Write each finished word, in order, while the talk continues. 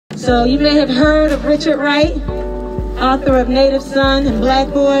So you may have heard of Richard Wright, author of Native Son and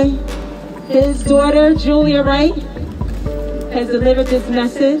Black Boy. His daughter, Julia Wright, has delivered this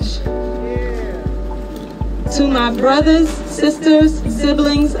message to my brothers, sisters,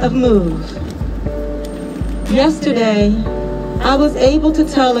 siblings of Move. Yesterday, I was able to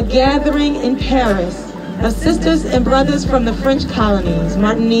tell a gathering in Paris of sisters and brothers from the French colonies,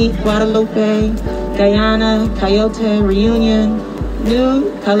 Martinique, Guadeloupe, Guyana, Coyote, Reunion,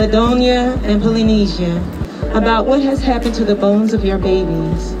 New Caledonia, and Polynesia, about what has happened to the bones of your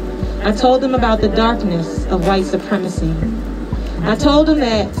babies. I told them about the darkness of white supremacy. I told them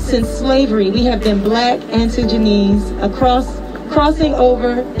that since slavery, we have been black Antigenese crossing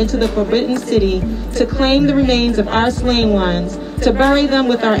over into the Forbidden City to claim the remains of our slain ones, to bury them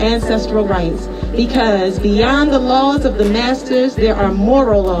with our ancestral rights. Because beyond the laws of the masters, there are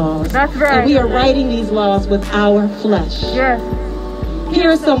moral laws. That's right. And we are writing these laws with our flesh. Yes. Here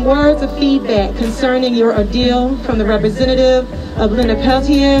are some words of feedback concerning your ordeal from the representative of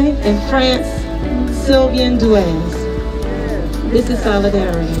L'Inepeltier in France, Sylvian Duez. This is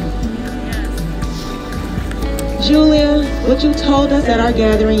solidarity. Julia, what you told us at our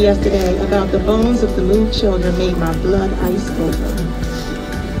gathering yesterday about the bones of the Move children made my blood ice over.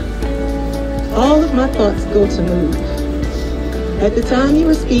 All of my thoughts go to Move. At the time you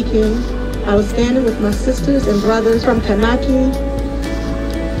were speaking, I was standing with my sisters and brothers from Kanaki,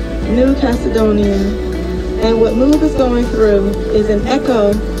 New Caledonia, and what Move is going through is an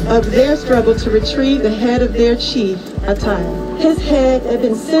echo of their struggle to retrieve the head of their chief, Accaimed. His head had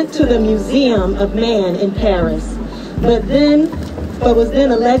been sent to the Museum of Man in Paris, but was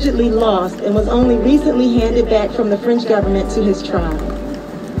then allegedly lost and was only recently handed back from the French government to his tribe.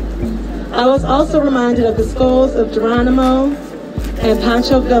 I was also reminded of the skulls of Geronimo and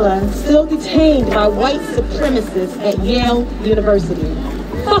Pancho Villa, still detained by white supremacists at Yale University.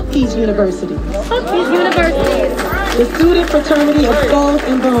 Fuck these universities. Fuck these universities. The student fraternity of skulls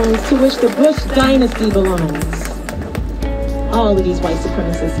and bones to which the Bush dynasty belongs. All of these white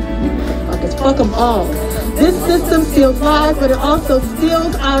supremacists, motherfuckers, fuck them all. This system steals lives, but it also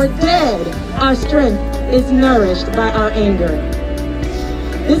steals our dead. Our strength is nourished by our anger.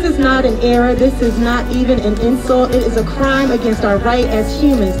 This is not an error. This is not even an insult. It is a crime against our right as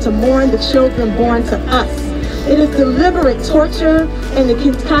humans to mourn the children born to us. It is deliberate torture and the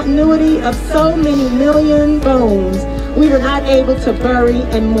continuity of so many million bones we were not able to bury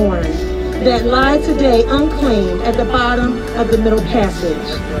and mourn, that lie today unclaimed at the bottom of the Middle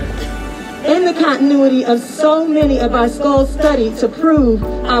Passage. In the continuity of so many of our skulls studied to prove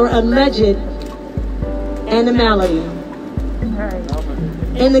our alleged animality.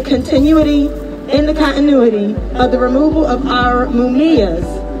 In the continuity of the removal of our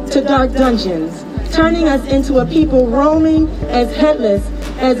mumias to dark dungeons, turning us into a people roaming as headless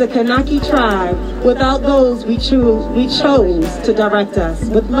as a Kanaki tribe without those we chose to direct us.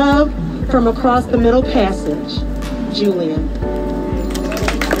 With love from across the Middle Passage, Julian.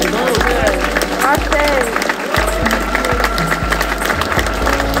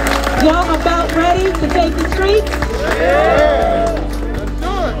 Y'all about ready to take the streets? Yeah.